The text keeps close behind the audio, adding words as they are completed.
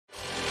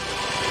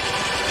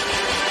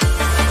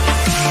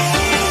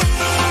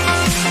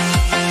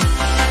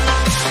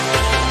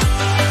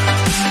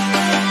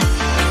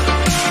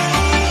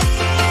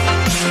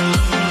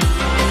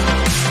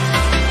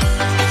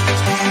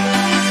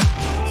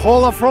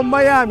Hello from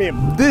Miami.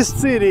 This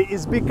city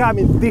is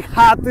becoming the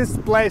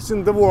hottest place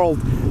in the world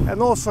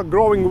and also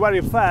growing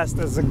very fast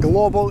as a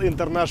global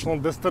international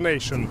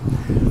destination.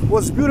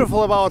 What's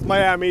beautiful about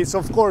Miami is,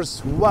 of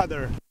course,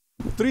 weather.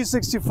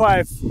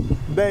 365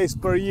 days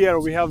per year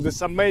we have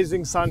this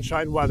amazing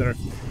sunshine weather.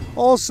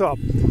 Also,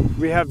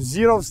 we have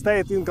zero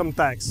state income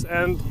tax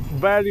and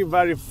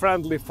very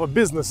friendly for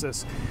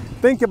businesses.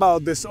 Think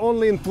about this,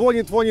 only in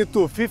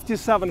 2022,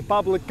 57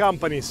 public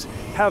companies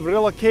have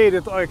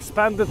relocated or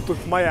expanded to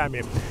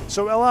Miami.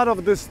 So a lot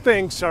of these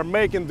things are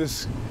making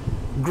this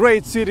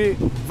great city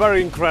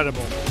very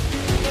incredible.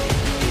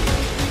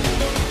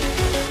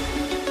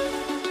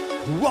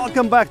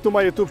 Welcome back to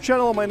my YouTube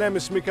channel. My name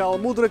is Mikhail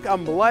Mudrik.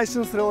 I'm a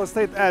licensed real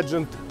estate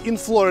agent in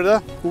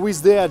Florida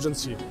with the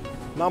agency,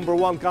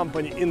 #1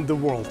 company in the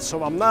world.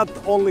 So I'm not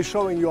only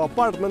showing you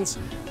apartments,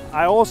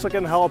 I also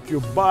can help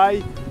you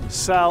buy,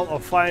 sell or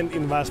find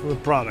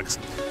investment products.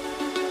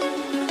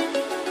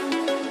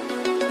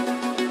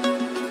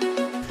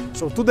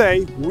 So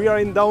today we are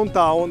in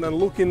downtown and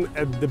looking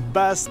at the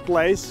best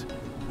place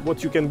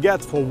what you can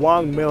get for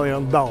 $1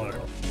 million.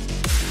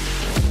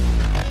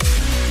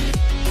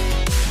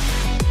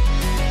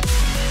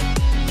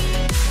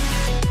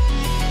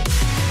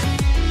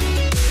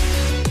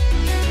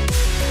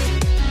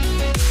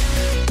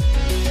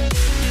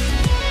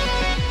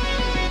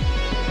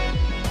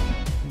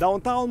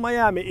 Downtown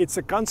Miami, it's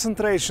a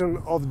concentration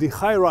of the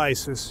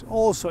high-rises.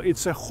 Also,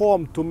 it's a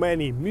home to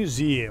many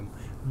museums,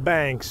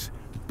 banks,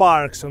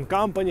 parks and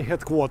company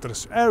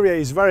headquarters. Area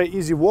is very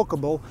easy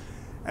walkable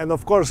and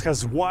of course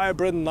has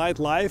vibrant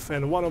nightlife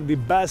and one of the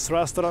best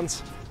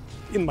restaurants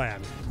in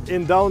Miami.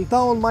 In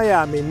downtown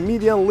Miami,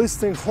 median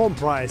listing home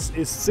price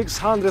is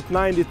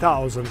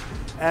 $690,000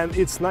 and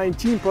it's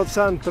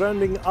 19%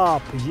 trending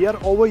up year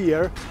over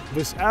year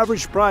with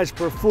average price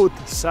per foot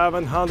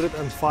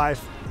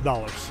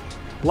 $705.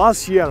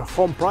 Last year,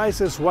 home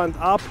prices went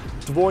up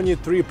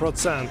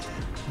 23%,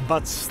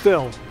 but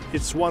still,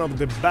 it's one of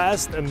the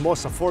best and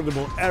most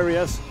affordable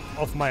areas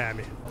of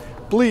Miami.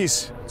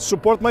 Please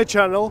support my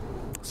channel,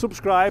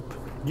 subscribe,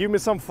 give me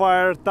some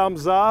fire,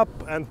 thumbs up,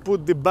 and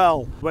put the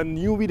bell. When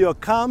new video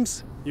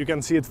comes, you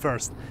can see it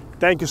first.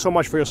 Thank you so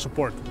much for your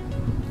support.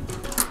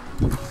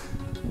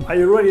 Are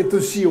you ready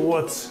to see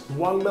what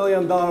 $1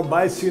 million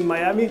buys you in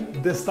Miami?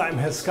 This time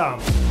has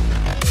come.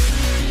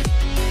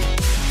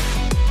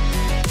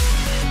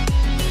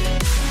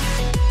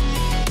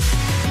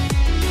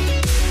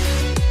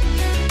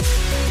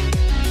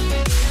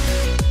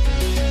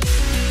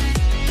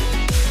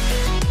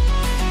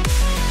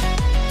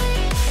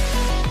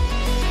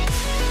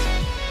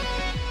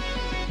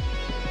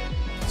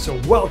 So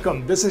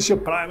welcome, this is your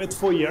private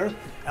foyer.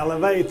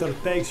 Elevator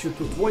takes you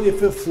to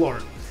 25th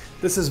floor.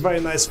 This is very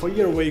nice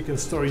foyer where you can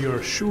store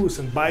your shoes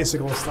and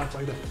bicycle and stuff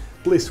like that.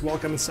 Please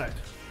welcome inside.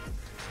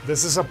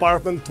 This is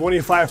apartment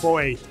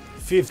 2508,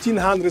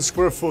 1500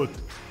 square foot,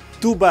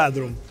 2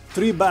 bedroom,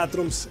 3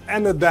 bathrooms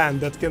and a den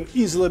that can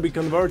easily be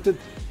converted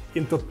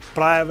into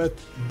private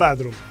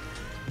bedroom.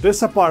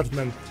 This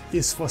apartment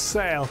is for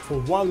sale for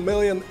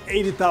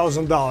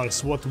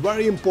 $1,080,000. What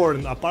very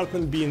important,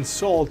 apartment being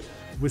sold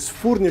with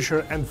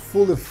furniture and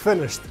fully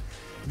finished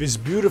with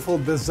beautiful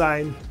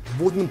design,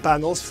 wooden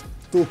panels,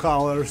 2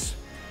 colors.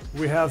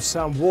 We have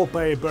some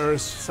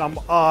wallpapers, some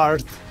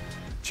art,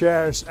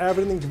 chairs,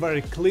 everything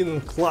very clean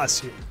and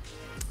classy.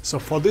 So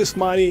for this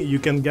money, you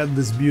can get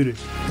this beauty.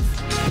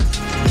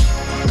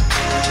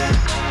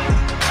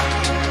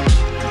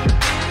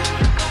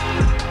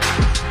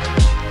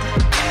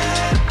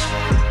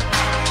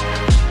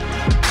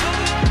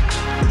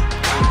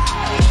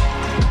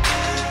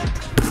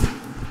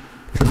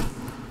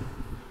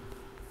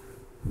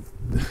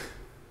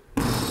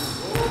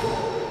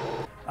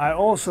 I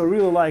also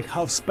really like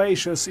how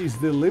spacious is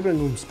the living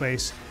room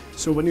space.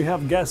 So when you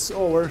have guests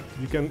over,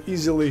 you can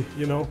easily,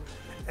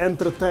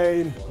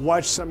 entertain,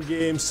 watch some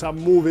games, some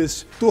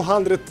movies.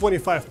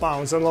 225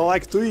 pounds, and I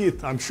like to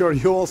eat. I'm sure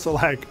you also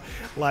like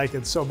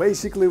it. So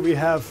basically we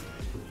have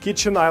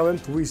kitchen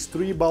island with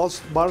 3 bar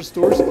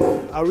stools.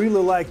 I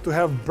really like to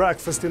have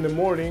breakfast in the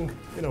morning,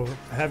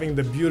 having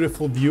the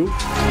beautiful view.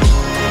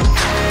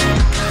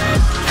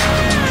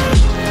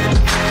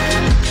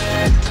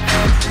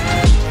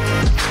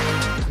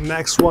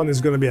 Next one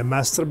is going to be a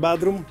master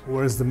bedroom,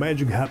 where the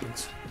magic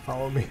happens.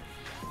 Follow me.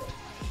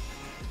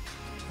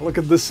 Look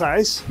at the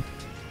size.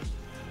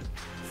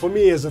 For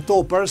me, as a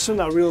tall person,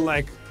 I really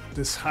like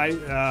this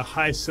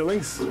high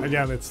ceilings.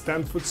 Again, it's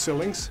 10-foot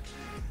ceilings.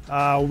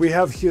 We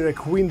have here a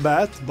queen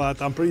bed,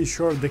 but I'm pretty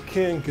sure the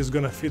king is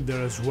going to fit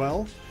there as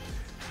well.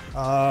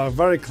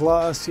 Very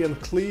classy and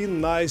clean,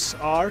 nice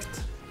art.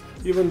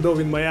 Even though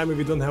in Miami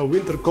we don't have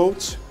winter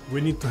coats, we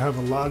need to have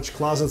a large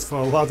closet for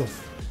a lot of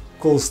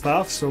cool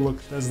stuff. So look,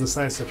 that's the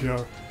size of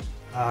your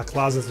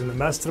closet in the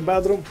master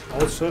bedroom.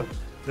 Also,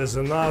 there's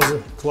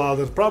another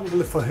closet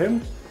probably for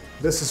him.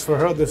 This is for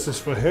her, this is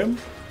for him.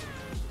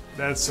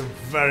 That's a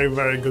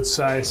very good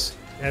size.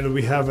 And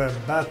we have a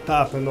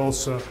bathtub and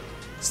also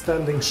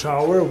standing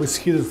shower with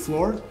heated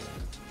floor.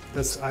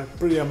 That's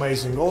pretty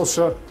amazing.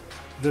 Also,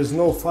 There's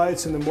no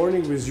fights in the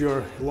morning with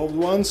your loved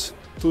ones.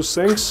 2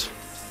 sinks.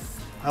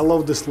 I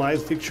love the slide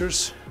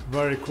fixtures,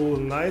 very cool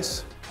and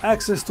nice.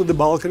 Access to the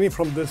balcony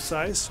from this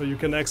side, so you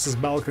can access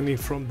balcony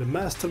from the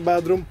master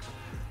bedroom,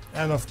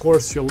 and of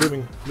course your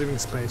living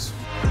space.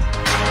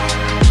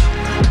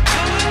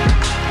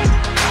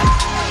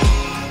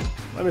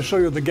 Let me show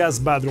you the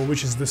guest bedroom,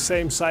 which is the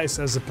same size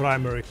as the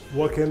primary.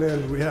 Walking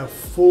in, we have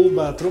full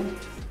bathroom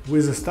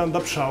with a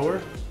stand-up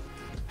shower.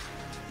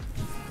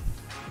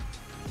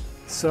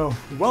 So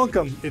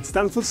welcome, it's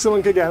 10-foot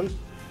ceiling again,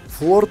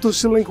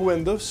 floor-to-ceiling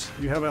windows.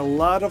 You have a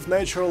lot of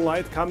natural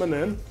light coming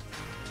in.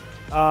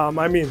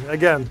 I mean,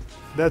 again,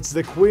 that's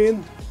the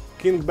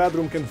king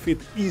bedroom can fit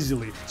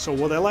easily. So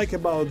what I like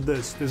about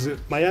this is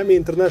Miami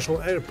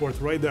International Airport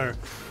right there.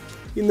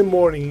 In the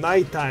morning,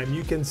 nighttime,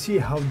 you can see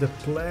how the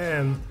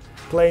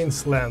plane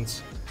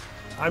slants.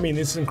 I mean,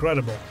 it's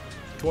incredible.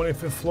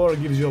 25th floor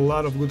gives you a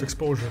lot of good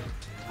exposure.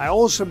 I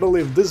also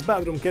believe this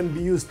bedroom can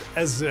be used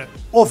as an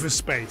office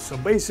space. So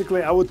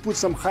basically, I would put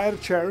some higher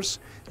chairs,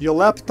 your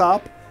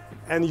laptop,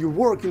 and you're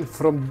working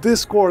from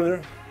this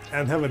corner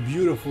and have a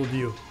beautiful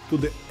view to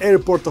the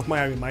airport of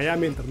Miami,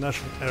 Miami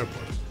International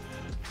Airport.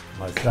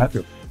 Nice, thank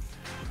you.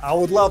 I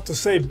would love to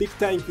say big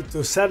thank you to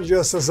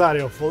Sergio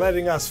Cesario for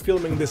letting us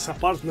filming this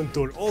apartment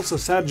tour. Also,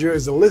 Sergio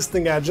is a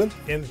listing agent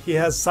and he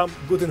has some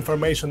good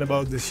information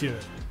about this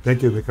unit.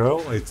 Thank you,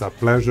 Mikhail. It's a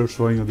pleasure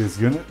showing you this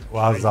unit.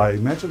 As I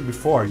mentioned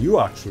before, you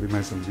actually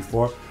mentioned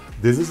before,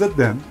 this is a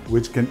den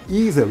which can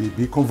easily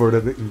be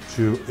converted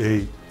into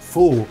a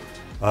full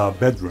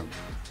bedroom.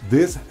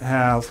 This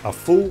has a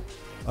full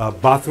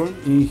bathroom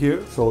in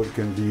here, so it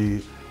can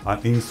be an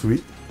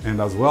in-suite,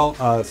 and as well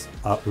as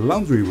a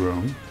laundry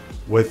room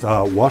with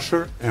a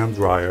washer and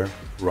dryer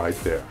right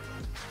there.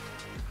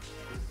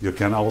 You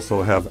can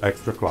also have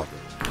extra closet,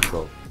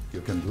 so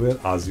you can do it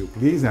as you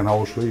please, and I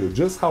will show you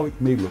just how it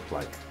may look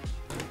like.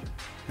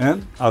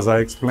 And as I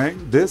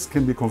explained, this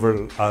can be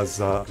converted as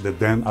the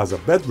den as a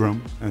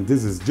bedroom, and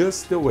this is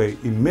just the way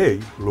it may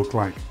look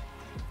like.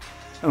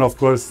 And of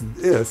course,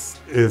 this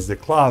is the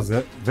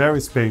closet,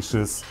 very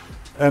spacious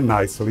and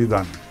nicely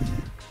done.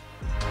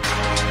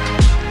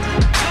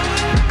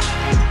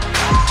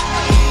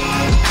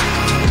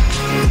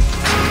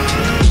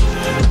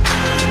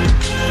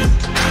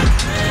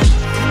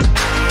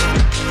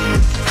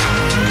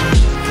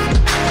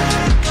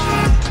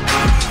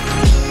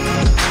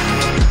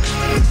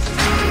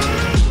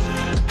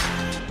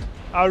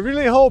 I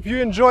really hope you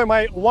enjoy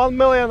my 1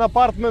 million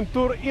apartment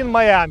tour in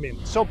Miami.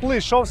 So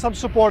please show some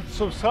support,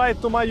 subscribe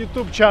to my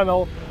YouTube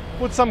channel,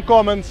 put some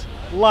comments,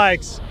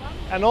 likes,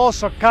 and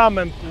also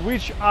comment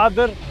which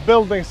other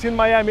buildings in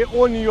Miami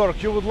or New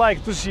York you would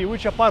like to see,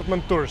 which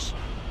apartment tours.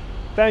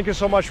 Thank you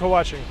so much for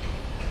watching.